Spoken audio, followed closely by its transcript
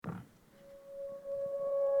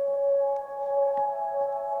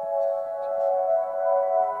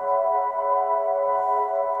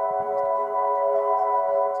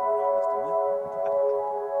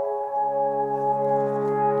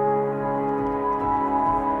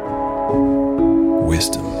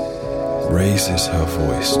wisdom raises her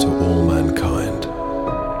voice to all mankind.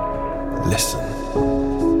 Listen,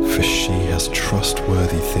 for she has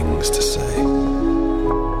trustworthy things to say.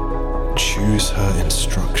 Choose her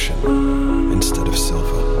instruction instead of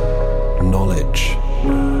silver, knowledge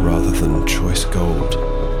rather than choice gold.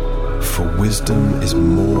 For wisdom is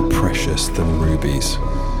more precious than rubies,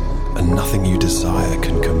 and nothing you desire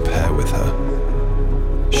can compare with her.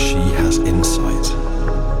 She has insight.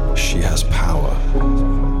 She has power.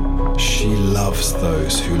 She loves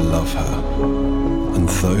those who love her, and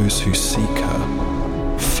those who seek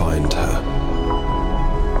her find her.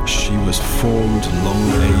 She was formed long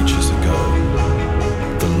ages ago.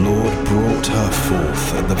 The Lord brought her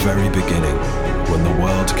forth at the very beginning, when the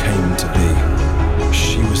world came to be.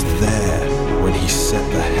 She was there when he set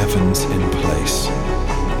the heavens in place,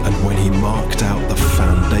 and when he marked out the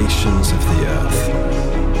foundations of the earth.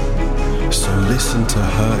 So listen to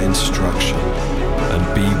her instruction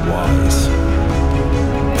and be wise.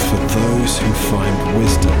 For those who find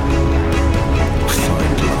wisdom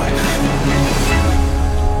find life.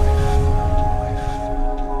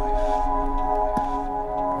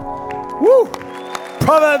 Woo!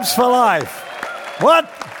 Proverbs for life. What?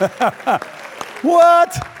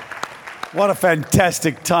 What? What a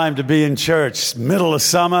fantastic time to be in church. Middle of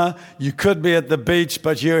summer. You could be at the beach,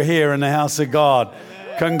 but you're here in the house of God. Amen.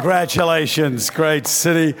 Congratulations, great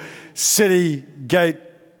City Gate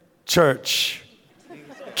Church.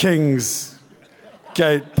 Kings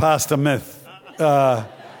Gate Pastor Myth.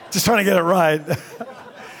 Just trying to get it right.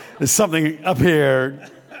 There's something up here.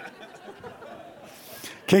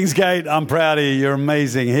 Kingsgate, I'm proud of you. You're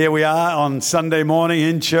amazing. Here we are on Sunday morning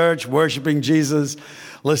in church, worshiping Jesus,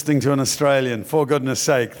 listening to an Australian, for goodness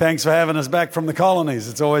sake. Thanks for having us back from the colonies.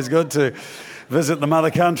 It's always good to visit the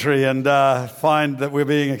mother country and find that we're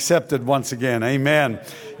being accepted once again. Amen.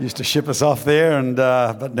 Used to ship us off there,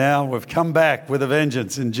 but now we've come back with a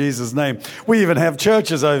vengeance in Jesus' name. We even have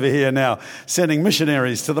churches over here now, sending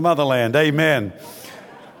missionaries to the motherland. Amen.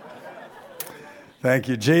 Thank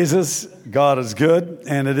you, Jesus. God is good,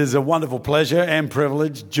 and it is a wonderful pleasure and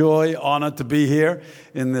privilege, joy, honor to be here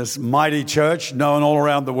in this mighty church, known all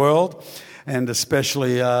around the world, and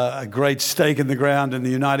especially a great stake in the ground in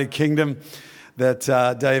the United Kingdom that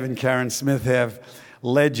Dave and Karen Smith have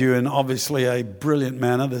led you in obviously a brilliant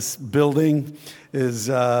manner. This building is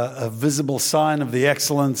a visible sign of the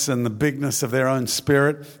excellence and the bigness of their own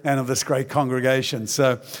spirit and of this great congregation.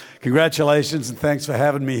 So congratulations and thanks for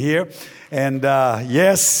having me here. And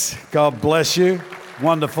yes, God bless you.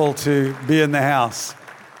 Wonderful to be in the house.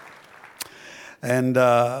 And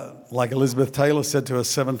like Elizabeth Taylor said to her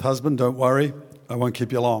seventh husband, don't worry, I won't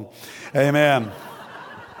keep you long. Amen.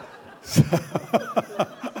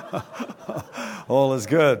 All is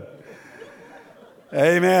good.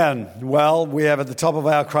 Amen. Well, we have at the top of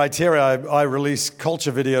our criteria, I release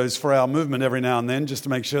culture videos for our movement every now and then just to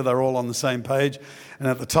make sure they're all on the same page. And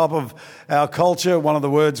at the top of our culture, one of the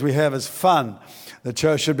words we have is fun. The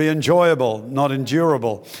church should be enjoyable, not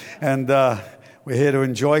endurable. And we're here to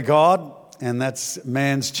enjoy God, and that's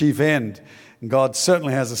man's chief end. And God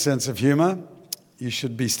certainly has a sense of humor. You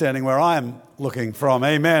should be standing where I'm looking from.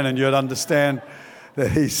 Amen. And you'd understand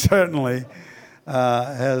that he certainly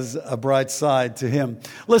has a bright side to him.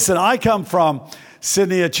 Listen, I come from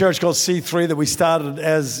Sydney, a church called C3 that we started,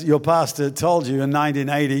 as your pastor told you, in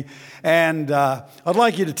 1980. And I'd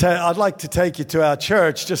like to take you to our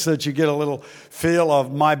church just so that you get a little feel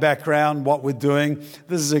of my background, what we're doing.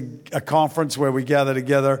 This is a conference where we gather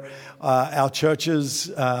together our churches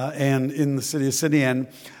and in the city of Sydney, and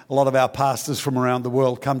a lot of our pastors from around the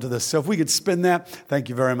world come to this. So if we could spin that, thank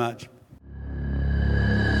you very much.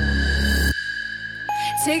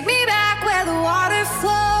 Take me back where the water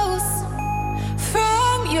flows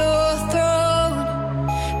from your throne.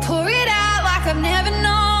 Pour it out like I've never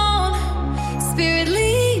known. Spirit,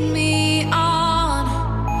 lead me on.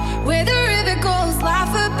 Where the river goes, life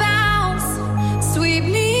abounds. Sweep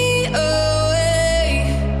me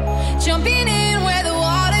away. Jumping in where the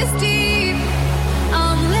water's deep.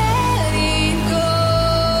 I'm letting go.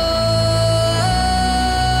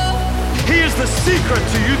 He is the secret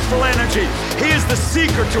to youthful energy. He is the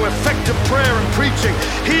secret to effective prayer and preaching.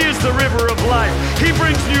 He is the river of life. He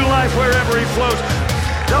brings new life wherever he flows.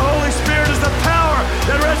 The Holy Spirit is the power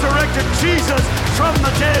that resurrected Jesus from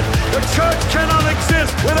the dead. The church cannot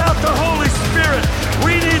exist without the Holy Spirit.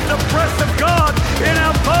 We need the breath of God in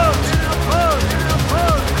our bones.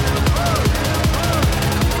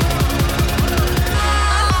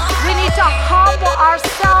 We need to humble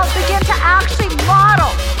ourselves, begin to actually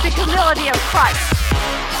model the humility of Christ.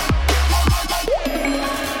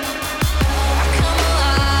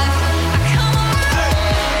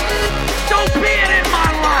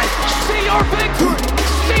 victory.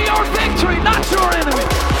 See your victory, not your enemy.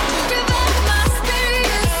 Revive my spirit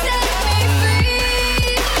and set me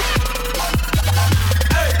free.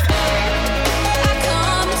 I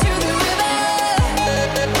come to the river.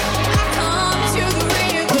 I come to the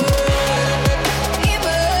river.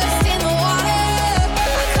 Immersed in the water.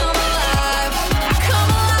 I come alive. I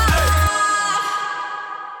come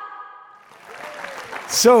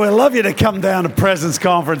alive. So we'd love you to come down to Presence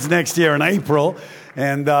Conference next year in April,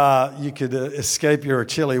 and you could escape your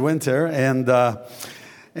chilly winter and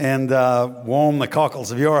warm the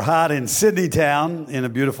cockles of your heart in Sydney town in a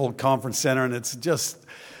beautiful conference center. And it's just,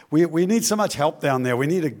 we need so much help down there. We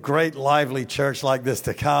need a great, lively church like this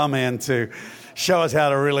to come and to show us how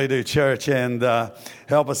to really do church and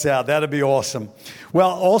help us out. That'd be awesome.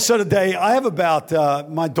 Well, also today, I have about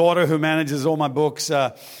my daughter who manages all my books,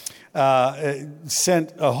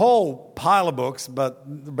 sent a whole pile of books, but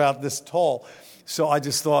about this tall. So I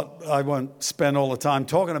just thought I won't spend all the time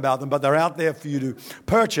talking about them, but they're out there for you to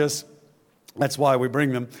purchase. That's why we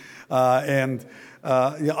bring them. I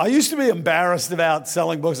used to be embarrassed about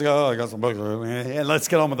selling books. I go, I got some books, and let's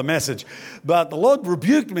get on with the message. But the Lord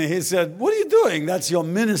rebuked me. He said, what are you doing? That's your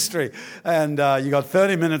ministry. And you got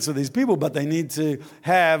 30 minutes with these people, but they need to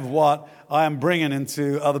have what I am bringing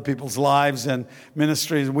into other people's lives and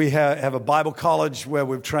ministries. We have a Bible college where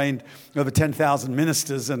we've trained over 10,000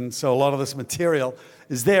 ministers, and so a lot of this material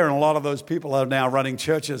is there, and a lot of those people are now running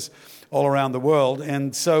churches all around the world.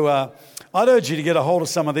 And so I'd urge you to get a hold of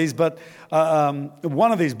some of these, but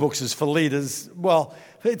one of these books is for leaders. Well,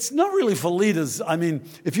 it's not really for leaders. I mean,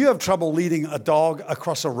 if you have trouble leading a dog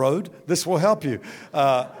across a road, this will help you,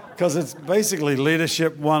 because it's basically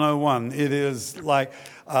Leadership 101. It is like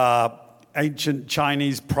ancient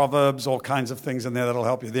Chinese proverbs, all kinds of things in there that'll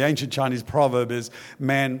help you. The ancient Chinese proverb is,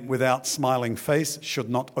 man without smiling face should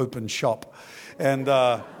not open shop. And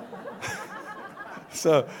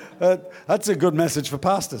so that's a good message for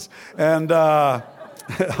pastors. And I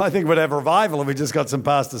think we'd have revival if we just got some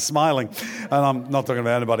pastors smiling. And I'm not talking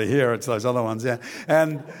about anybody here, it's those other ones, yeah.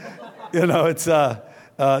 And, you know, it's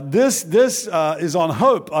this is on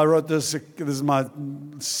hope. I wrote this. This is my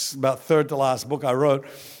about third to last book I wrote,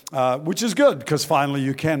 which is good because finally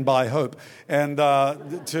you can buy hope. And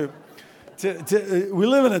we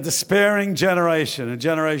live in a despairing generation, a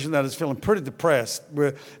generation that is feeling pretty depressed.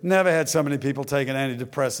 We've never had so many people taking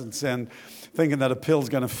antidepressants and thinking that a pill's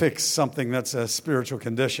going to fix something that's a spiritual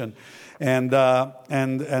condition. And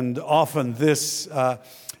often this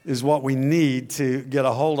is what we need to get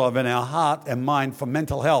a hold of in our heart and mind for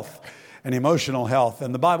mental health and emotional health.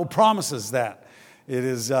 And the Bible promises that. It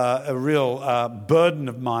is a real burden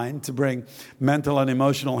of mine to bring mental and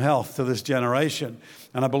emotional health to this generation.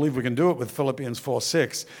 And I believe we can do it with Philippians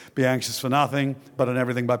 4:6. Be anxious for nothing, but in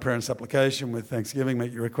everything by prayer and supplication with thanksgiving,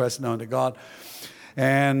 make your requests known to God.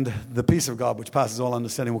 And the peace of God, which passes all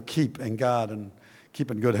understanding, will keep and guard and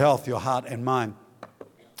keep in good health your heart and mind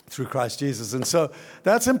through Christ Jesus. And so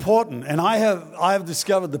that's important. And I have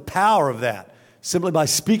discovered the power of that simply by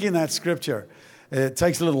speaking that scripture. It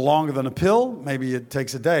takes a little longer than a pill. Maybe it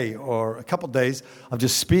takes a day or a couple days of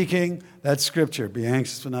just speaking that scripture. Be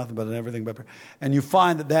anxious for nothing, but in everything by prayer. And you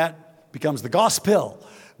find that becomes the gospel,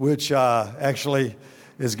 which actually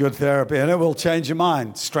is good therapy. And it will change your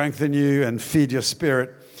mind, strengthen you, and feed your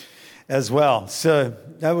spirit as well. So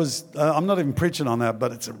that was, I'm not even preaching on that,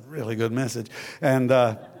 but it's a really good message.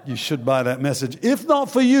 And you should buy that message. If not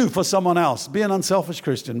for you, for someone else. Be an unselfish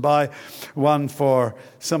Christian. Buy one for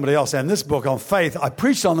somebody else. And this book on faith, I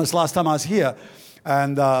preached on this last time I was here.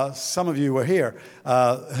 And some of you were here.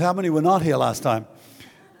 How many were not here last time?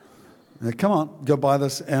 Come on, go buy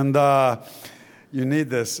this. And you need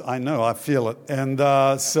this. I know, I feel it. And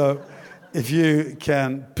so if you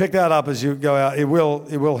can pick that up as you go out, it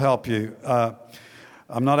will help you.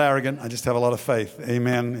 I'm not arrogant. I just have a lot of faith.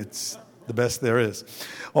 Amen. It's the best there is.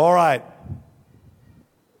 All right.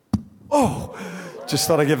 Oh, just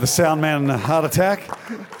thought I'd give the sound man a heart attack.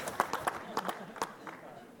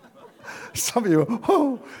 Some of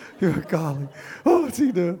you, you're golly. Oh, what's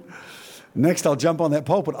he doing? Next, I'll jump on that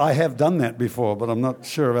pulpit. I have done that before, but I'm not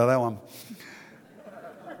sure about that one.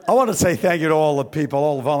 I want to say thank you to all the people,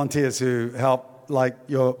 all the volunteers who helped, like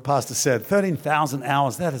your pastor said, 13,000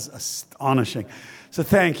 hours. That is astonishing. So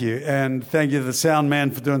thank you. And thank you to the sound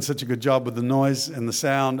man for doing such a good job with the noise and the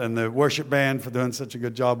sound, and the worship band for doing such a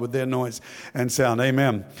good job with their noise and sound.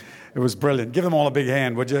 Amen. It was brilliant. Give them all a big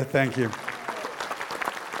hand, would you? Thank you.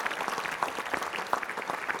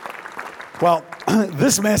 Well,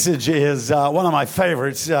 this message is one of my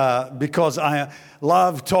favorites because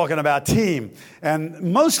love talking about team. And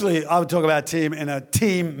mostly I would talk about team in a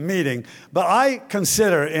team meeting. But I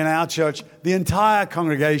consider in our church the entire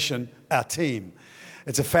congregation our team.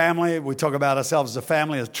 It's a family. We talk about ourselves as a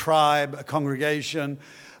family, a tribe, a congregation.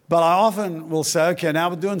 But I often will say, okay, now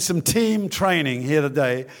we're doing some team training here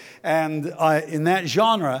today. And in that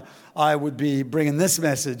genre, I would be bringing this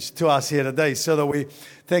message to us here today so that we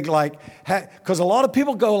think like, because a lot of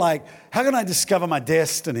people go like, how can I discover my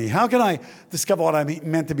destiny? How can I discover what I'm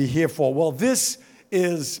meant to be here for? Well, this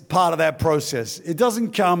is part of that process. It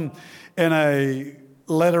doesn't come in a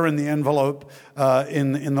letter in the envelope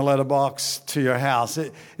in the letterbox to your house.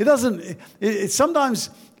 It doesn't. Sometimes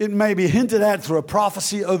it may be hinted at through a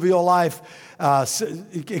prophecy over your life.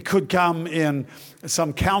 It could come in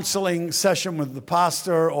some counseling session with the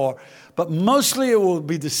pastor, but mostly it will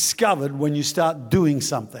be discovered when you start doing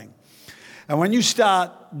something. And when you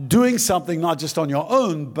start doing something, not just on your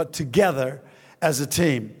own, but together as a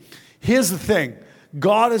team. Here's the thing.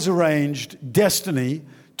 God has arranged destiny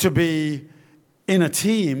to be in a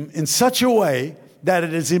team in such a way that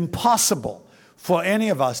it is impossible for any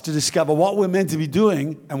of us to discover what we're meant to be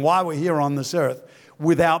doing and why we're here on this earth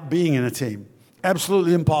without being in a team.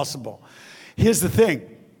 Absolutely impossible. Here's the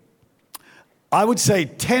thing. I would say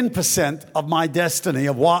 10% of my destiny,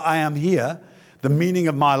 of why I am here, the meaning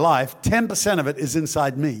of my life, 10% of it is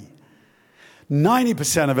inside me.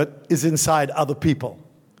 90% of it is inside other people.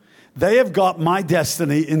 They have got my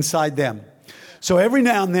destiny inside them. So every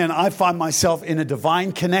now and then I find myself in a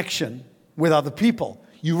divine connection with other people.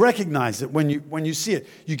 You recognize it when you see it.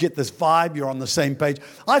 You get this vibe, you're on the same page.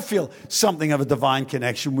 I feel something of a divine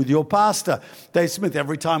connection with your pastor, Dave Smith.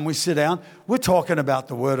 Every time we sit down, we're talking about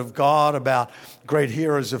the Word of God, about great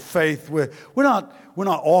heroes of faith. We're not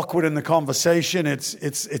awkward in the conversation. It's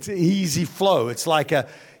an easy flow. It's like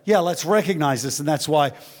let's recognize this. And that's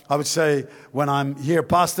why I would say when I'm here,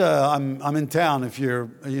 Pastor, I'm in town. If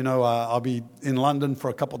I'll be in London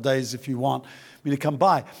for a couple of days if you want me to come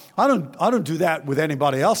by. I don't do that with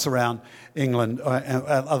anybody else around England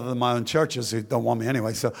other than my own churches who don't want me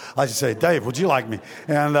anyway. So I just say, Dave, would you like me?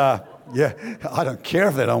 And I don't care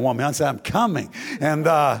if they don't want me. I say, I'm coming. And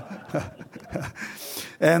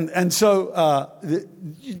and so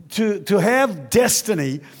to have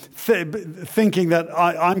destiny, thinking that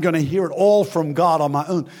I'm going to hear it all from God on my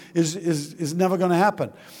own is never going to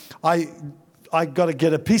happen. I got to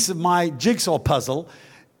get a piece of my jigsaw puzzle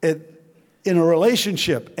in a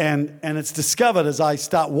relationship, and it's discovered as I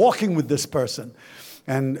start walking with this person.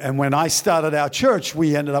 And when I started our church,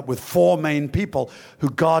 we ended up with 4 main people who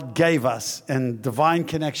God gave us in divine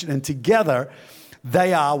connection, and together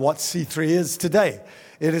they are what C3 is today.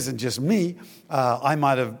 It isn't just me. I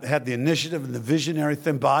might have had the initiative and the visionary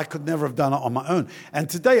thing, but I could never have done it on my own. And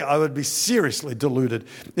today I would be seriously deluded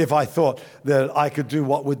if I thought that I could do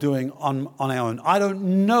what we're doing on our own. I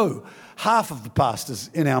don't know half of the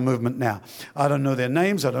pastors in our movement now. I don't know their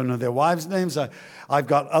names. I don't know their wives' names. I've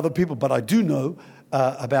got other people, but I do know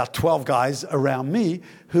about 12 guys around me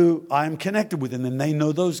who I am connected with, and then they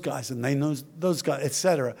know those guys, and they know those guys,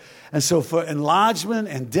 etc. And so for enlargement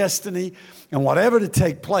and destiny and whatever to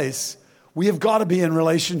take place, we have got to be in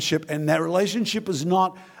relationship, and that relationship is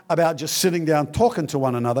not about just sitting down talking to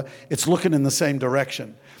one another. It's looking in the same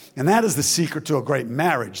direction. And that is the secret to a great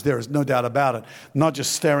marriage. There is no doubt about it. Not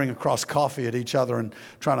just staring across coffee at each other and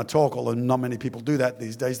trying to talk, although not many people do that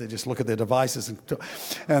these days. They just look at their devices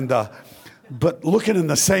but looking in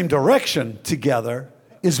the same direction together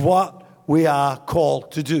is what we are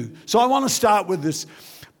called to do. So I want to start with this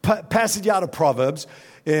passage out of Proverbs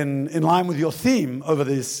in line with your theme over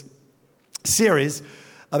this series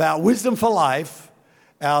about wisdom for life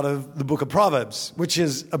out of the book of Proverbs, which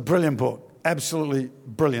is a brilliant book, absolutely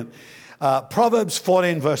brilliant. Proverbs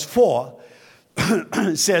 14 verse 4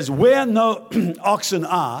 says, where no oxen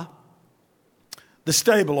are, the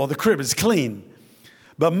stable or the crib is clean.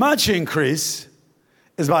 But much increase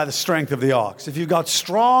is by the strength of the ox. If you've got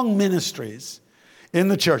strong ministries in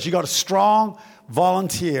the church, you've got a strong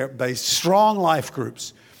volunteer-based, strong life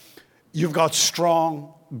groups, you've got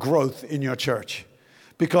strong growth in your church.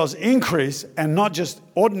 Because increase, and not just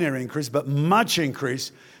ordinary increase, but much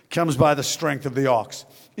increase, comes by the strength of the ox.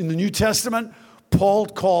 In the New Testament, Paul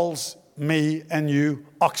calls me and you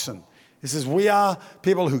oxen. He says, we are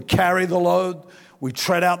people who carry the load, we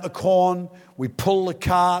tread out the corn, we pull the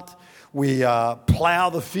cart, we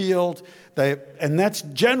plow the field, and that's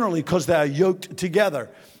generally because they are yoked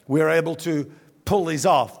together. We're able to pull these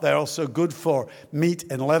off. They're also good for meat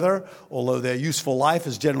and leather, although their useful life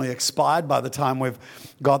is generally expired by the time we've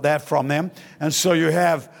got that from them. And so you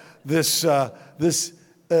have this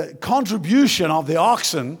contribution of the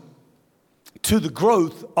oxen to the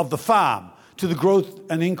growth of the farm, to the growth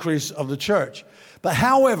and increase of the church. But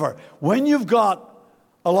however, when you've got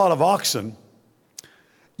a lot of oxen,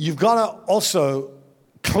 you've got to also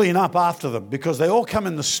clean up after them, because they all come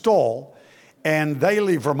in the stall and they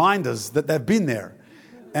leave reminders that they've been there.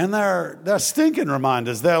 And they're stinking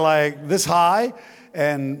reminders. They're like this high.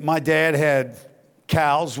 And my dad had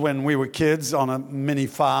cows when we were kids on a mini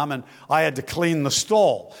farm, and I had to clean the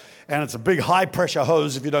stall. And it's a big high-pressure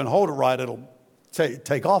hose. If you don't hold it right, it'll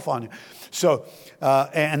take off on you. So,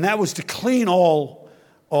 and that was to clean all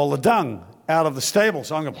the dung out of the stable.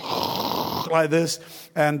 So I'm going like this,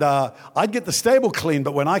 and I'd get the stable clean,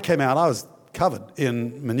 but when I came out, I was covered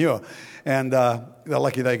in manure. And they're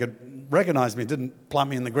lucky they could recognize me. Didn't plant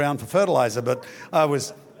me in the ground for fertilizer, but I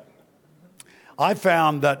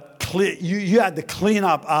found that you had to clean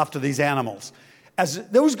up after these animals.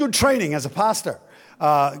 There was good training as a pastor,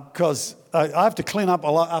 because I have to clean up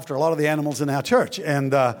after a lot of the animals in our church.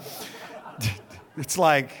 And it's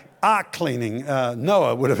like ark cleaning.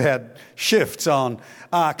 Noah would have had shifts on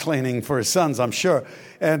ark cleaning for his sons, I'm sure.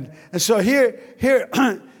 And so here,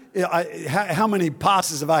 how many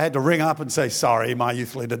pastors have I had to ring up and say, sorry, my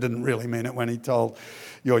youth leader didn't really mean it when he told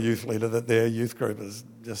your youth leader that their youth group is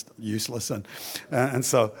just useless. And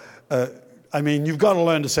so, I mean, you've got to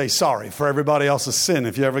learn to say sorry for everybody else's sin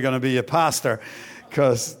if you're ever going to be a pastor,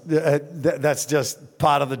 because that's just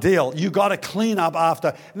part of the deal. You got to clean up after,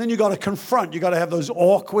 and then you got to confront. You got to have those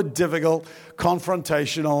awkward, difficult,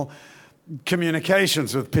 confrontational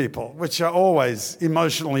communications with people, which are always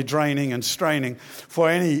emotionally draining and straining for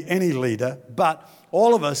any leader. But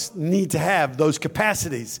all of us need to have those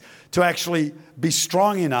capacities to actually be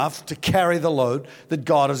strong enough to carry the load that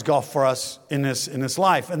God has got for us in this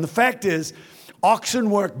life. And the fact is, oxen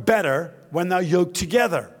work better when they're yoked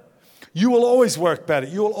together. You will always work better.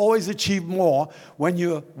 You will always achieve more when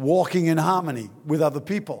you're walking in harmony with other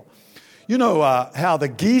people. You know how the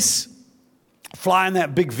geese fly in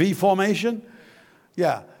that big V formation?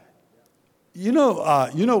 Yeah. You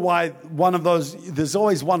know why one of those, there's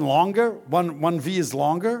always one longer, one V is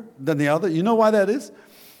longer than the other? You know why that is?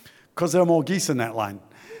 Because there are more geese in that line.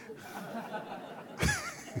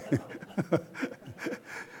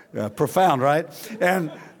 Yeah, profound, right?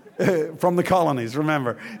 And from the colonies,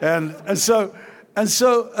 remember. And so,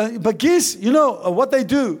 but geese, you know what they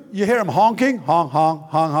do? You hear them honking, honk, honk,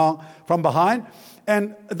 honk, honk, from behind.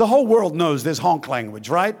 And the whole world knows there's honk language,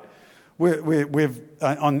 right? We've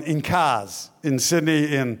in cars in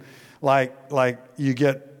Sydney, in like you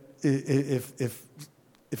get, if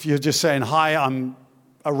you're just saying hi, I'm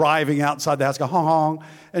arriving outside the house, go honk honk,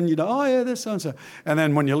 and you know, oh yeah, there's so and so, and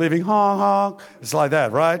then when you're leaving, honk honk, it's like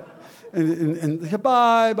that, right? And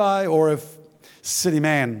bye bye, or if City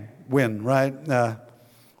Man win, right?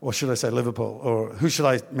 Or should I say Liverpool? Or who should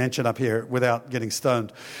I mention up here without getting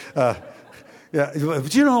stoned? Yeah,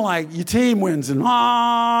 but you know, like your team wins and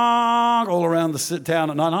honk all around the town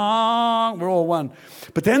at night, honk, we're all one.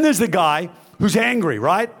 But then there's the guy who's angry,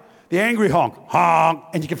 right? The angry honk, honk,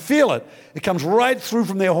 and you can feel it. It comes right through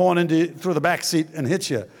from their horn through the back seat and hits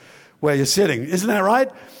you where you're sitting. Isn't that right?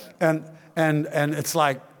 And it's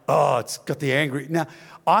like, oh, it's got the angry. Now,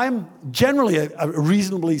 I'm generally a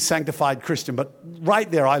reasonably sanctified Christian, but right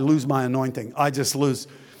there I lose my anointing. I just lose.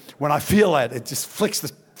 When I feel that, it just flicks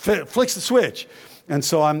the switch. And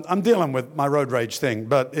so I'm dealing with my road rage thing.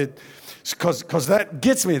 But because that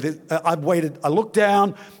gets me. I've waited. I looked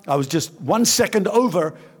down. I was just 1 second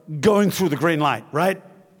over going through the green light, right?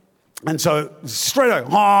 And so straight away,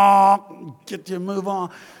 honk, get your move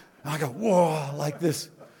on. And I go, whoa, like this.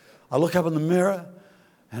 I look up in the mirror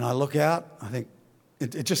and I look out. I think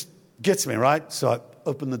it just gets me, right? So I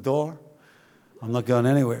open the door. I'm not going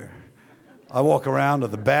anywhere. I walk around to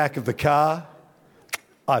the back of the car.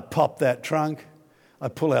 I pop that trunk. I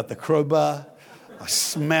pull out the crowbar. I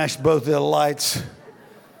smash both their lights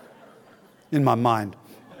in my mind.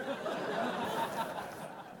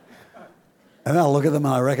 And then I look at them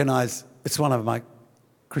and I recognize it's one of my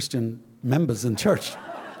Christian members in church.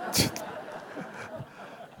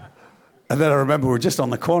 And then I remember we're just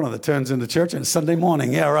on the corner that turns into church, and it's Sunday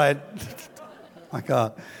morning. Yeah, right. My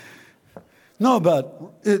God. No,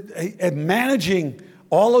 but managing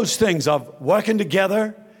all those things of working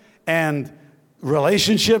together and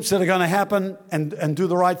relationships that are going to happen and do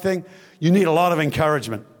the right thing, you need a lot of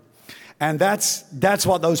encouragement. And that's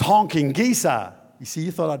what those honking geese are. You see,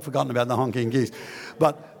 you thought I'd forgotten about the honking geese.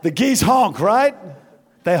 But the geese honk, right?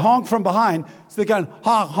 They honk from behind. So they're going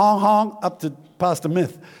honk, honk, honk, up to Pastor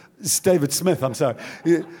It's David Smith, I'm sorry.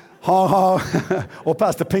 Honk, honk, or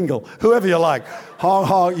Pastor Pingle, whoever you like. Honk,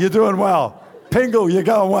 honk, you're doing well. Pingle, you're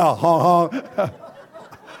going well. Honk, honk.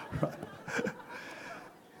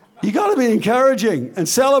 You got to be encouraging and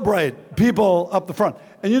celebrate people up the front.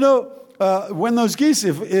 And you know, when those geese,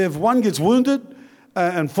 if one gets wounded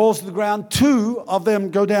and falls to the ground, two of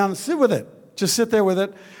them go down and sit with it. Just sit there with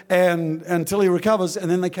it and until he recovers,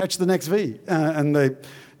 and then they catch the next V and they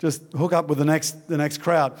just hook up with the next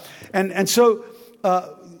crowd. And so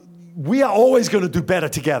we are always going to do better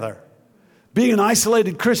together. Being an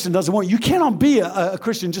isolated Christian doesn't work. You cannot be a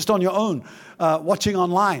Christian just on your own, watching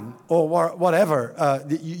online or whatever.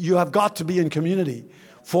 You have got to be in community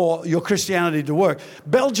for your Christianity to work.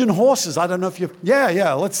 Belgian horses, I don't know if you've...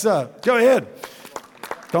 Yeah, let's go ahead.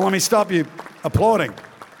 Don't let me stop you applauding.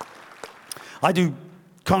 I do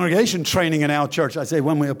congregation training in our church. I say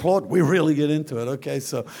when we applaud, we really get into it, okay?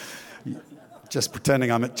 So just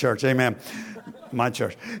pretending I'm at church, amen. My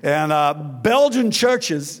church. And Belgian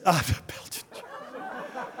churches...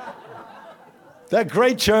 They're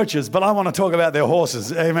great churches, but I want to talk about their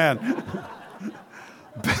horses. Amen.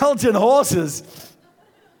 Belgian horses,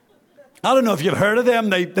 I don't know if you've heard of them.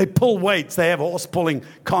 They pull weights. They have horse pulling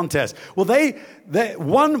contests. Well,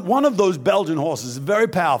 one of those Belgian horses is very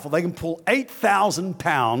powerful. They can pull 8,000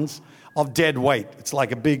 pounds of dead weight. It's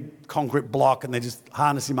like a big concrete block, and they just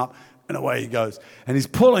harness him up, and away he goes. And he's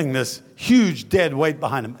pulling this huge dead weight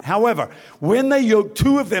behind him. However, when they yoke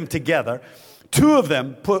two of them together, two of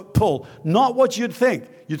them pull, not what you'd think.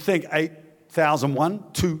 You'd think 8,001,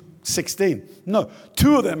 216. No,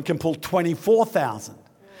 two of them can pull 24,000.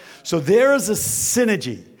 So there is a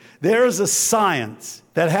synergy. There is a science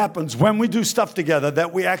that happens when we do stuff together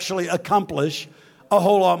that we actually accomplish a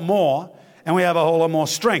whole lot more, and we have a whole lot more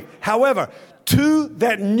strength. However, two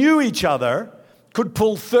that knew each other could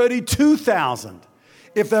pull 32,000.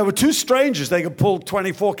 If they were two strangers, they could pull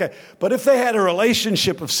 24K. But if they had a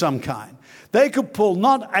relationship of some kind, they could pull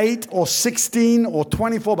not 8 or 16 or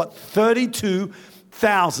 24, but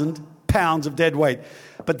 32,000 pounds of dead weight.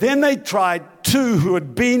 But then they tried two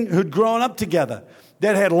who'd grown up together,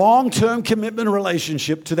 that had long-term commitment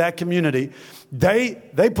relationship to that community. They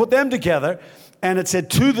put them together, and it said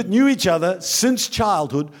two that knew each other since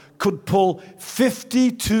childhood could pull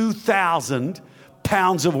 52,000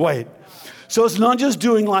 pounds of weight. So it's not just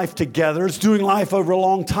doing life together, it's doing life over a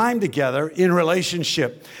long time together in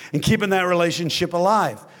relationship and keeping that relationship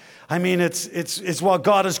alive. I mean, it's what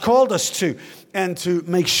God has called us to. And to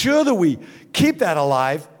make sure that we keep that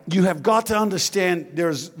alive, you have got to understand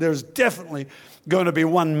there's definitely going to be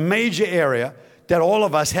one major area that all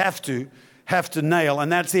of us have to nail,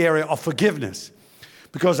 and that's the area of forgiveness.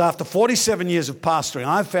 Because after 47 years of pastoring,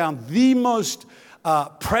 I've found the most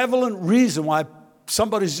prevalent reason why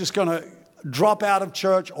somebody's just going to drop out of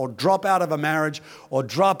church or drop out of a marriage or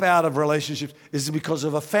drop out of relationships is because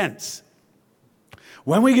of offense.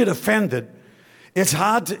 When we get offended, it's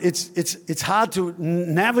hard to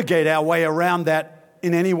navigate our way around that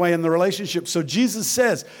in any way in the relationship. So Jesus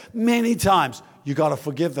says many times, you got to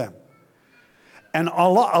forgive them. And a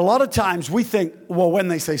lot of times we think, well, when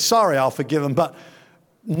they say sorry, I'll forgive them. But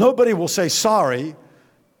nobody will say sorry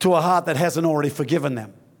to a heart that hasn't already forgiven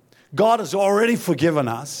them. God has already forgiven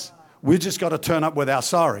us. We just got to turn up with our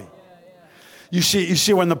sorry. You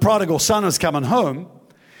see, when the prodigal son is coming home,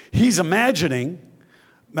 he's imagining,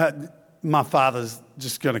 my father's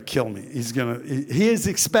just going to kill me. He is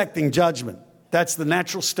expecting judgment. That's the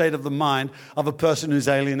natural state of the mind of a person who's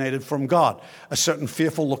alienated from God, a certain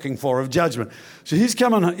fearful looking for of judgment. So he's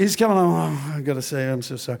coming home, oh, I've got to say, I'm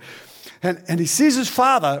so sorry. And he sees his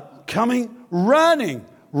father coming,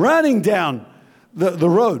 running down the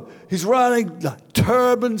road. He's running,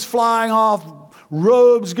 turbans flying off,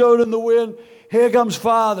 robes going in the wind. Here comes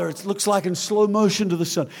father. It looks like in slow motion to the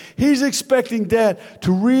son. He's expecting dad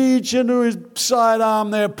to reach into his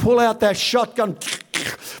sidearm there, pull out that shotgun.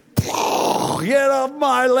 Get off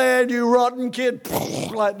my land, you rotten kid.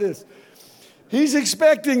 Like this. He's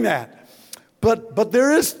expecting that. But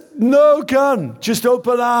there is no gun, just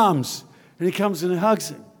open arms. And he comes and hugs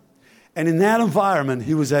him. And in that environment,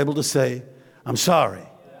 he was able to say, I'm sorry.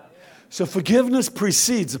 So forgiveness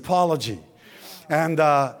precedes apology. And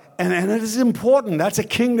it is important. That's a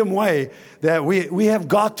kingdom way that we have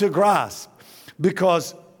got to grasp.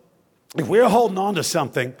 Because if we're holding on to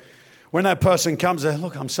something, when that person comes and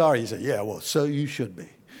look, I'm sorry, you say, yeah, well, so you should be.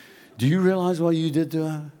 Do you realize what you did to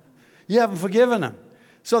her? You haven't forgiven them.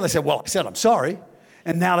 So they said, well, I said I'm sorry.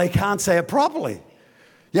 And now they can't say it properly.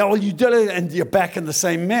 Yeah, well, you did it and you're back in the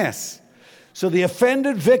same mess. So the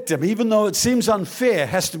offended victim, even though it seems unfair,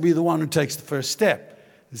 has to be the one who takes the first step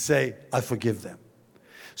and say, I forgive them.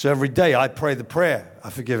 So every day I pray the prayer. I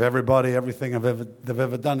forgive everybody, everything they've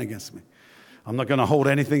ever done against me. I'm not going to hold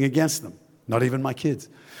anything against them, not even my kids.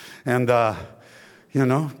 And,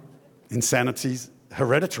 insanities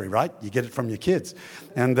hereditary, right? You get it from your kids.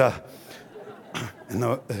 And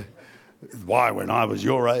why, when I was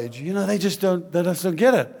your age, they just don't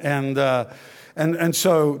get it. And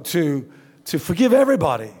so to forgive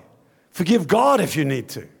everybody, forgive God if you need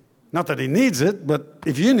to. Not that he needs it, but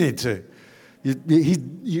if you need to.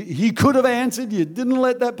 He could have answered, you didn't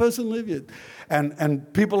let that person live.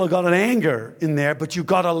 And people have got an anger in there, but you've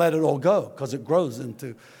got to let it all go because it grows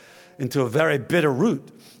into a very bitter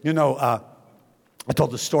root. I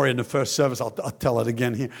told the story in the first service. I'll tell it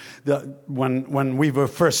again here. When we were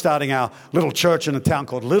first starting our little church in a town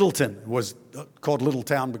called Littleton, it was called Little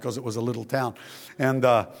Town because it was a little town. And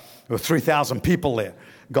there were 3,000 people there.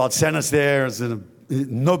 God sent us there.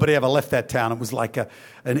 Nobody ever left that town. It was like an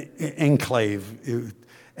enclave.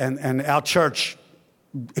 And our church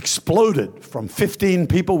exploded from 15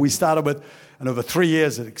 people we started with. And over 3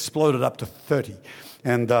 years, it exploded up to 30.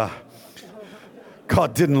 And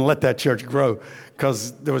God didn't let that church grow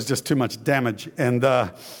because there was just too much damage and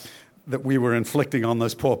that we were inflicting on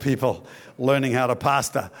those poor people learning how to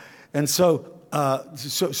pastor. And so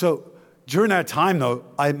during that time, though,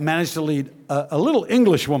 I managed to lead a little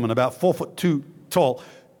English woman, about 4'2" tall,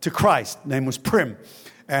 to Christ. Her name was Prim.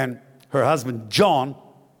 And her husband, John,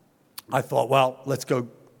 I thought, well, let's go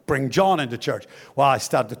bring John into church. Well, I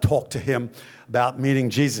started to talk to him about meeting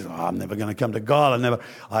Jesus. Oh, I'm never going to come to God.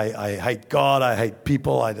 I hate God. I hate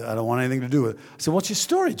people. I don't want anything to do with it. I said, what's your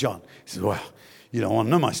story, John? He said, well, you don't want to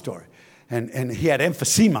know my story. And he had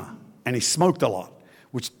emphysema, and he smoked a lot,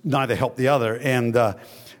 which neither helped the other. And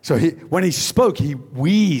so when he spoke, he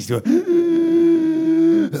wheezed.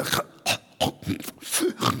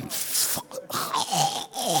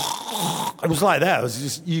 It was like that. It was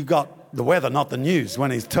just, you got the weather, not the news, when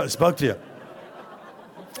he spoke to you.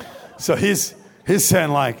 So he's saying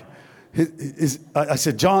like, I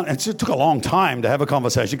said, John, and it took a long time to have a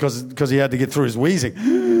conversation because he had to get through his wheezing.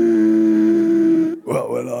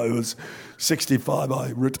 Well, when I was 65, I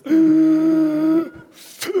retired.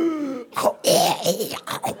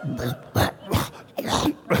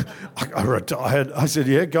 I said,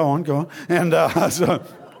 yeah, go on. And so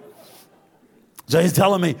he's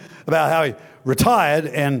telling me about how he retired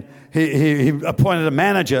and he appointed a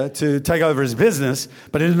manager to take over his business,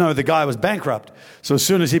 but he didn't know the guy was bankrupt. So as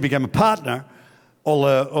soon as he became a partner, all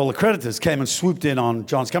the creditors came and swooped in on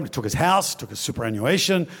John's company, took his house, took his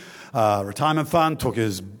superannuation, retirement fund, took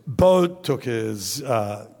his boat, took his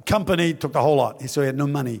company, took the whole lot. So he had no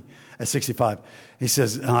money at 65. He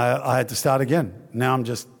says, I had to start again. Now I'm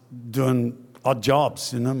just doing odd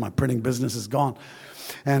jobs. My printing business is gone.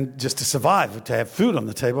 And just to survive, to have food on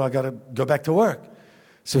the table, I got to go back to work.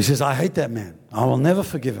 So he says, I hate that man. I will never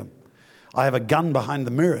forgive him. I have a gun behind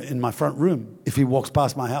the mirror in my front room. If he walks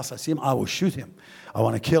past my house, I see him, I will shoot him. I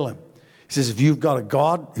want to kill him. He says, if you've got a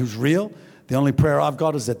God who's real, the only prayer I've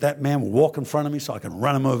got is that man will walk in front of me so I can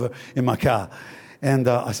run him over in my car. And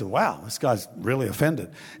I said, wow, this guy's really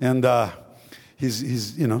offended. And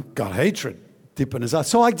he's got hatred deep in his eyes.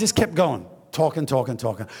 So I just kept going, talking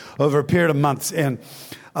over a period of months. And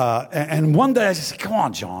one day I just said, come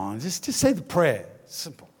on, John, just say the prayer. It's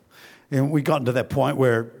simple. And we got into that point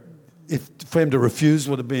where for him to refuse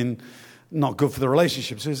would have been not good for the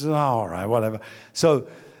relationship. So he said, oh, all right, whatever. So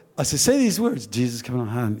I said, say these words, Jesus, come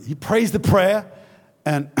on. He prays the prayer,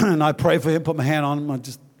 and I pray for him, put my hand on him. I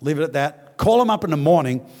just leave it at that. Call him up in the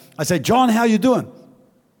morning. I say, John, how you doing?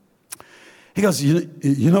 He goes,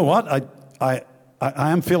 you know what? I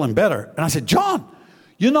am feeling better. And I said, John,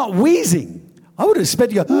 you're not wheezing. I would have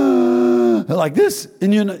expected you to go, like this,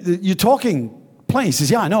 and you're talking plain. He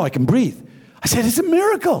says, yeah, I know, I can breathe. I said, it's a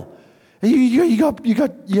miracle.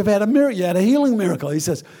 You've had a miracle. You had a healing miracle. He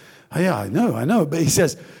says, oh, yeah, I know. But he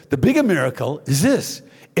says, the bigger miracle is this.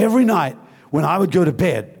 Every night when I would go to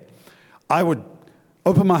bed, I would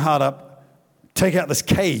open my heart up, take out this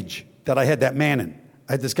cage that I had that man in.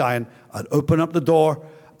 I had this guy in. I'd open up the door,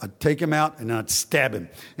 I'd take him out, and then I'd stab him.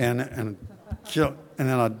 And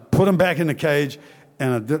then I'd put him back in the cage,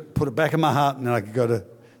 and I'd put it back in my heart, and then I could go to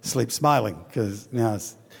sleep smiling because now I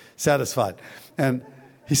was satisfied. And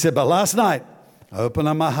he said, but last night, I opened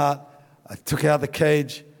up my heart, I took out the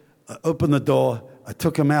cage, I opened the door, I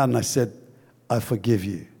took him out, and I said, I forgive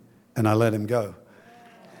you. And I let him go.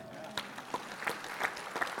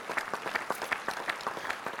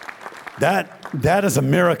 That is a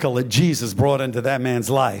miracle that Jesus brought into that man's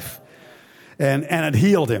life. And it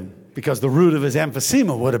healed him because the root of his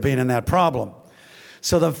emphysema would have been in that problem.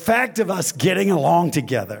 So the fact of us getting along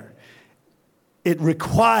together, it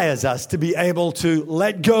requires us to be able to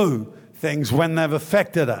let go things when they've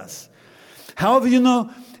affected us. However,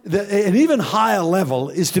 an even higher level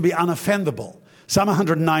is to be unoffendable. Psalm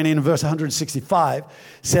 119 verse 165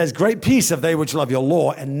 says, great peace have they which love your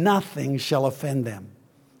law, and nothing shall offend them.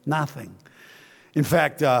 Nothing. In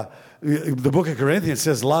fact, the book of Corinthians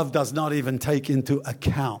says love does not even take into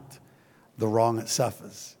account the wrong it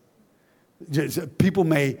suffers. People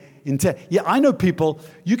may intend. Yeah, I know people,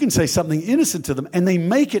 you can say something innocent to them and they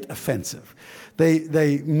make it offensive.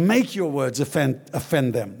 They make your words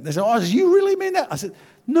offend them. They say, oh, do you really mean that? I said,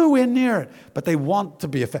 nowhere near it. But they want to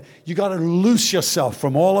be offended. You got to loose yourself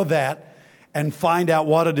from all of that and find out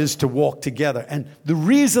what it is to walk together. And the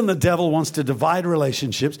reason the devil wants to divide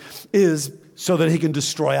relationships is so that he can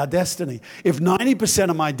destroy our destiny. If 90%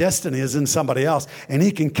 of my destiny is in somebody else and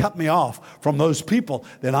he can cut me off from those people,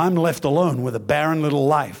 then I'm left alone with a barren little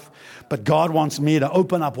life. But God wants me to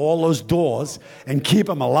open up all those doors and keep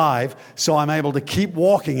them alive so I'm able to keep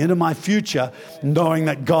walking into my future knowing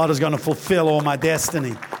that God is going to fulfill all my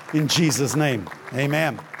destiny in Jesus' name.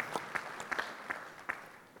 Amen.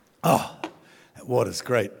 Oh, that water's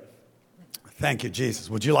great. Thank you, Jesus.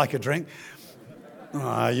 Would you like a drink?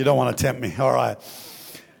 You don't want to tempt me. All right.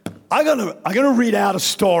 I'm gonna read out a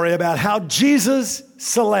story about how Jesus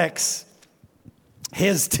selects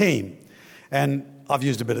his team. And I've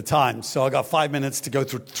used a bit of time, so I got 5 minutes to go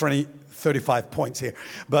through 35 points here.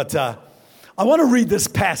 But I want to read this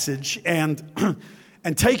passage and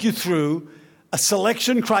take you through a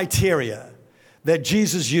selection criteria that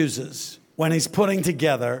Jesus uses when he's putting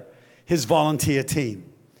together his volunteer team,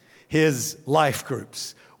 his life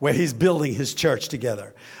groups, where he's building his church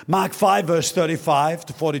together. Mark 5, verse 35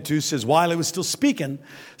 to 42 says, while he was still speaking,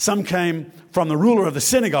 some came from the ruler of the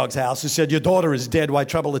synagogue's house who said, your daughter is dead. Why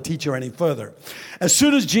trouble the teacher any further? As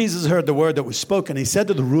soon as Jesus heard the word that was spoken, he said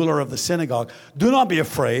to the ruler of the synagogue, do not be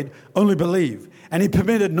afraid, only believe. And he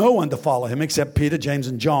permitted no one to follow him except Peter, James,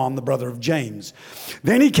 and John, the brother of James.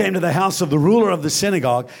 Then he came to the house of the ruler of the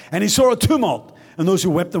synagogue, and he saw a tumult, and those who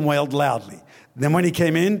wept and wailed loudly. Then when he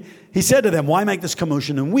came in, he said to them, why make this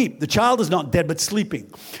commotion and weep? The child is not dead, but sleeping.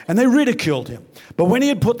 And they ridiculed him. But when he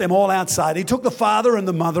had put them all outside, he took the father and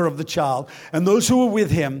the mother of the child and those who were with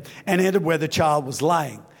him and entered where the child was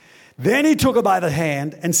lying. Then he took her by the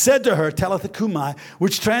hand and said to her, Talitha Cumi,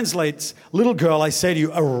 which translates, little girl, I say to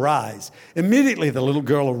you, arise. Immediately the little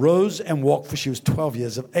girl arose and walked, for she was 12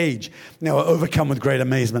 years of age. Now overcome with great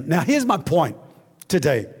amazement. Now here's my point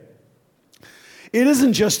today. It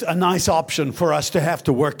isn't just a nice option for us to have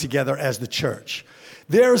to work together as the church.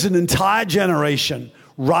 There is an entire generation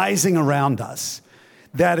rising around us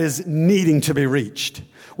that is needing to be reached.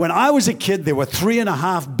 When I was a kid, there were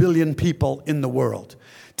 3.5 billion people in the world.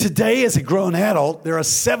 Today, as a grown adult, there are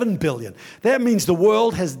 7 billion. That means the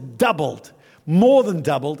world has doubled, more than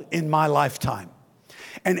doubled in my lifetime.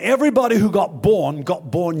 And everybody who got born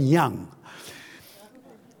young.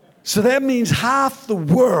 So that means half the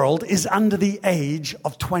world is under the age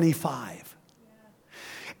of 25.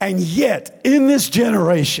 And yet, in this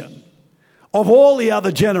generation, of all the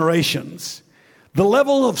other generations, the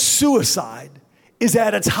level of suicide is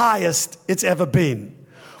at its highest it's ever been.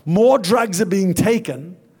 More drugs are being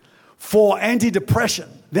taken for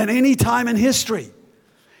antidepressant than any time in history.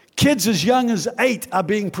 Kids as young as 8 are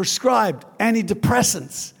being prescribed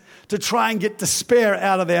antidepressants to try and get despair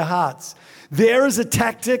out of their hearts. There is a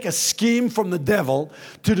tactic, a scheme from the devil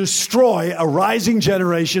to destroy a rising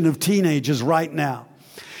generation of teenagers right now.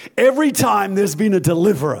 Every time there's been a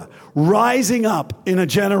deliverer rising up in a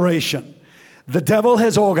generation, the devil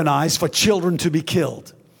has organized for children to be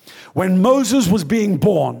killed. When Moses was being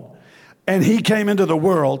born and he came into the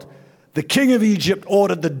world, the king of Egypt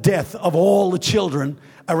ordered the death of all the children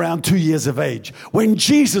around 2 years of age. When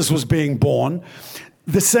Jesus was being born,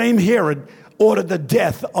 the same Herod ordered the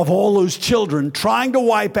death of all those children, trying to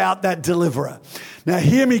wipe out that deliverer. Now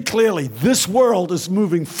hear me clearly. This world is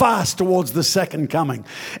moving fast towards the second coming.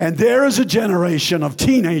 And there is a generation of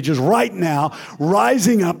teenagers right now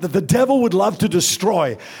rising up that the devil would love to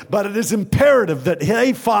destroy. But it is imperative that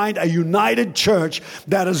they find a united church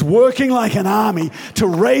that is working like an army to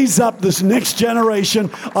raise up this next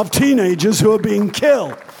generation of teenagers who are being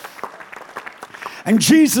killed. And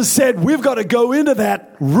Jesus said, we've got to go into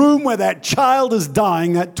that room where that child is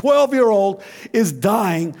dying, that 12-year-old is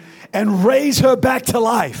dying, and raise her back to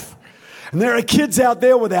life. And there are kids out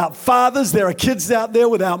there without fathers. There are kids out there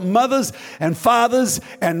without mothers and fathers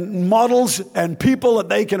and models and people that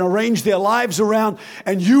they can arrange their lives around.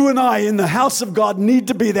 And you and I in the house of God need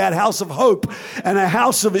to be that house of hope and a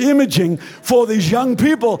house of imaging for these young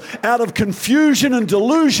people out of confusion and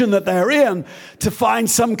delusion that they're in, to find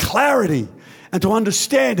some clarity and to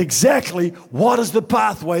understand exactly what is the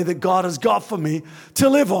pathway that God has got for me to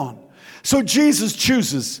live on. So Jesus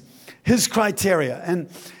chooses his criteria.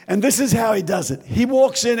 And this is how he does it. He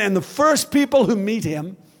walks in, and the first people who meet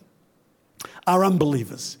him are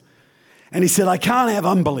unbelievers. And he said, I can't have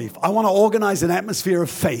unbelief. I want to organize an atmosphere of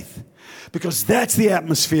faith, because that's the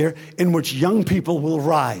atmosphere in which young people will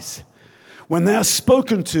rise. When they're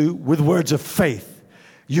spoken to with words of faith,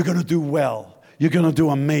 you're going to do well. You're going to do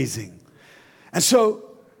amazing. And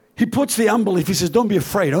so he puts the unbelief. He says, don't be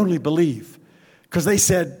afraid, only believe. Because they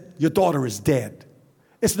said, your daughter is dead.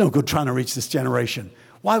 It's no good trying to reach this generation.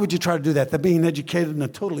 Why would you try to do that? They're being educated in a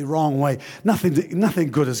totally wrong way.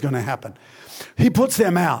 Nothing good is going to happen. He puts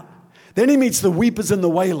them out. Then he meets the weepers and the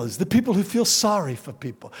wailers, the people who feel sorry for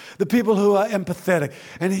people, the people who are empathetic.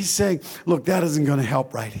 And he's saying, look, that isn't going to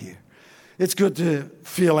help right here. It's good to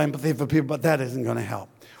feel empathy for people, but that isn't going to help.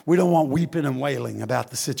 We don't want weeping and wailing about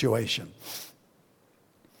the situation.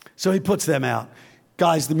 So he puts them out.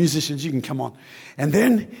 Guys, the musicians, you can come on. And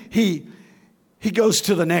then he goes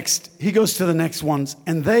to the next ones,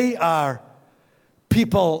 and they are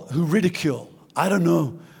people who ridicule. I don't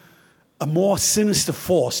know a more sinister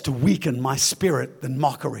force to weaken my spirit than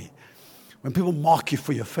mockery. When people mock you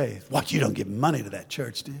for your faith, what, you don't give money to that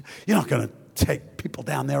church, do you? You're not going to take people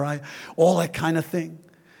down there, are you? All that kind of thing.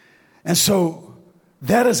 And so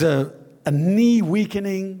that is a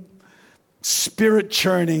knee-weakening,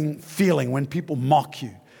 spirit-churning feeling when people mock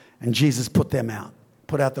you. And Jesus put them out,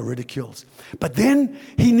 put out the ridicules. But then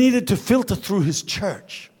he needed to filter through his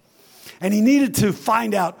church. And he needed to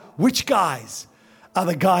find out which guys are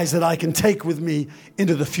the guys that I can take with me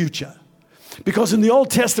into the future. Because in the Old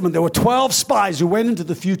Testament, there were 12 spies who went into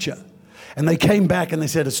the future. And they came back and they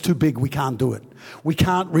said, it's too big, we can't do it. We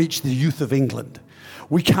can't reach the youth of England.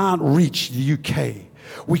 We can't reach the UK.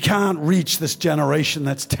 We can't reach this generation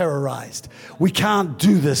that's terrorized. We can't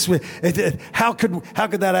do this. How could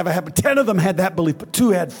that ever happen? 10 of them had that belief, but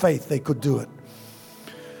 2 had faith they could do it.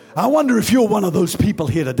 I wonder if you're one of those people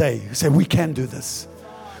here today who say, we can do this.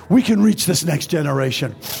 We can reach this next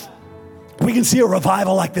generation. We can see a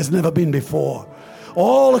revival like there's never been before.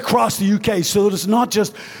 All across the UK, so that it's not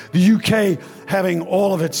just the UK having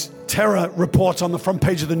all of its terror reports on the front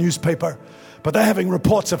page of the newspaper, but they're having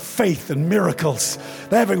reports of faith and miracles.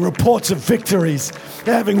 They're having reports of victories.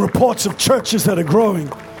 They're having reports of churches that are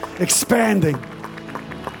growing, expanding.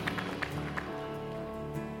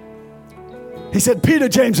 He said, Peter,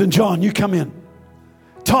 James, and John, you come in.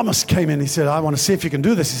 Thomas came in. He said, I want to see if you can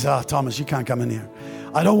do this. He said, Thomas, you can't come in here.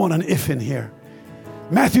 I don't want an if in here.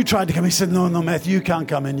 Matthew tried to come. He said, no, Matthew, you can't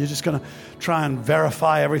come in. You're just going to try and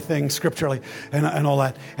verify everything scripturally and all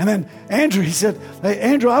that. And then Andrew, he said, hey,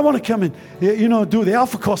 Andrew, I want to come in, do the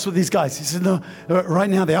Alpha course with these guys. He said, no, right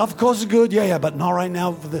now the Alpha course is good. Yeah, but not right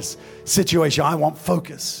now for this situation. I want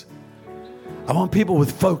focus. I want people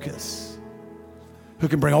with focus who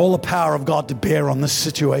can bring all the power of God to bear on this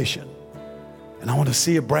situation. And I want to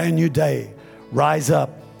see a brand new day rise up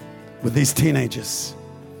with these teenagers.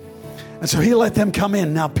 And so he let them come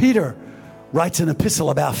in. Now, Peter writes an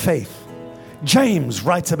epistle about faith. James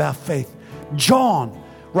writes about faith. John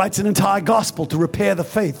writes an entire gospel to repair the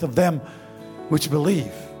faith of them which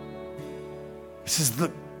believe. He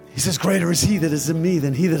says, greater is he that is in me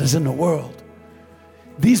than he that is in the world.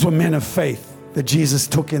 These were men of faith that Jesus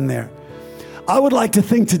took in there. I would like to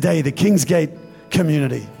think today the Kingsgate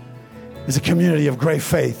community is a community of great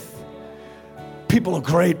faith. People of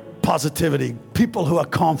great positivity, people who are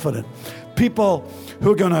confident, people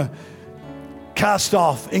who are going to cast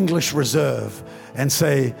off English reserve and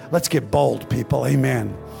say, let's get bold, people,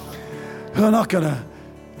 amen. Who are not going to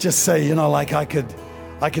just say, like I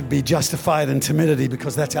could be justified in timidity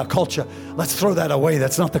because that's our culture. Let's throw that away.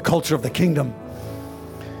 That's not the culture of the kingdom.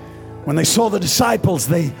 When they saw the disciples,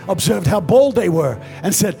 they observed how bold they were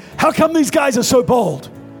and said, how come these guys are so bold?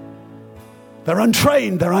 They're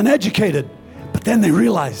untrained, they're uneducated. But then they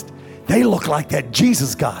realized they look like that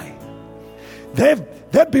Jesus guy.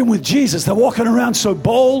 They've been with Jesus. They're walking around so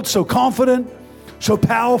bold, so confident, so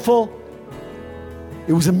powerful.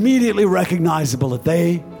 It was immediately recognizable that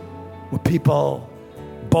they were people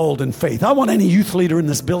bold in faith. I want any youth leader in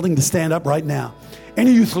this building to stand up right now.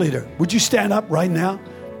 Any youth leader, would you stand up right now?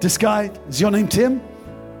 This guy, is your name Tim?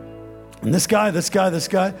 And this guy, this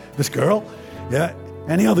girl? Yeah.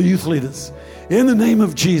 Any other youth leaders? In the name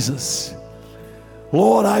of Jesus,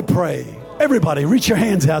 Lord, I pray. Everybody, reach your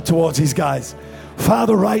hands out towards these guys.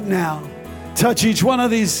 Father, right now, touch each one of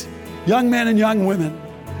these young men and young women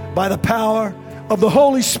by the power of the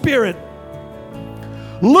Holy Spirit.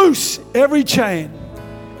 Loose every chain,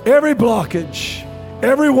 every blockage,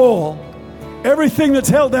 every wall, everything that's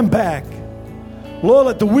held them back. Lord,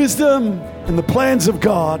 let the wisdom and the plans of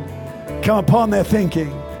God come upon their thinking.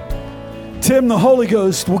 Tim, the Holy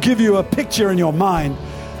Ghost will give you a picture in your mind,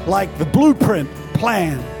 like the blueprint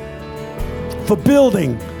plan for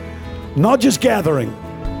building, not just gathering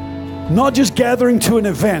to an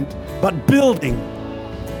event, but building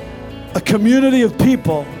a community of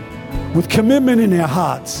people with commitment in their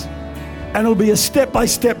hearts. And it'll be a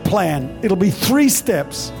step-by-step plan. It'll be 3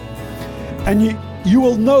 steps. And you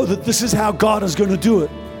will know that this is how God is going to do it.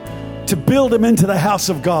 To build them into the house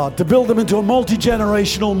of God, to build them into a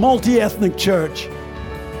multi-generational, multi-ethnic church,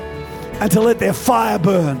 and to let their fire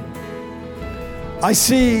burn. I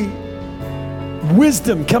see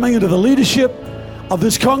wisdom coming into the leadership of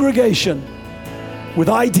this congregation with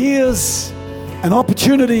ideas and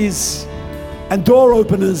opportunities and door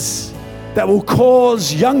openers that will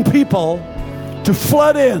cause young people to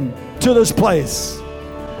flood in to this place.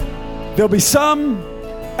 There'll be some,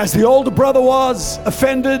 as the older brother was,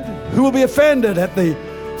 offended, who will be offended at the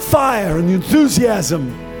fire and the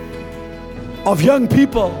enthusiasm of young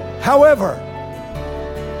people. However,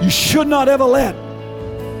 you should not ever let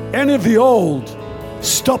any of the old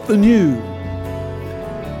stop the new.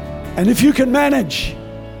 And if you can manage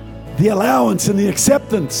the allowance and the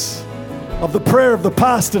acceptance of the prayer of the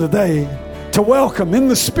pastor today to welcome in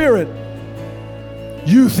the Spirit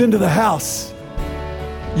youth into the house,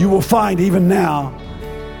 you will find even now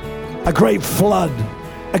a great flood,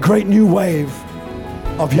 a great new wave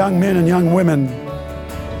of young men and young women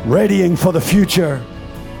readying for the future,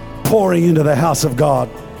 pouring into the house of God.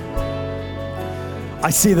 I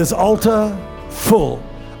see this altar full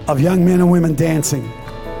of young men and women dancing.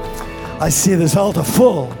 I see this altar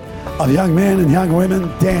full of young men and young women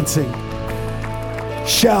dancing,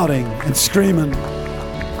 shouting and screaming.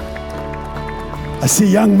 I see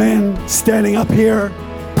young men standing up here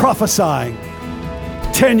prophesying,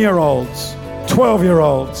 10-year-olds,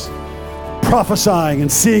 12-year-olds, prophesying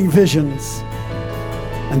and seeing visions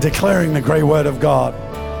and declaring the great word of God.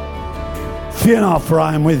 Fear not, for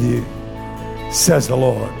I am with you, says the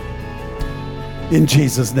Lord. In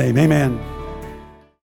Jesus' name, amen.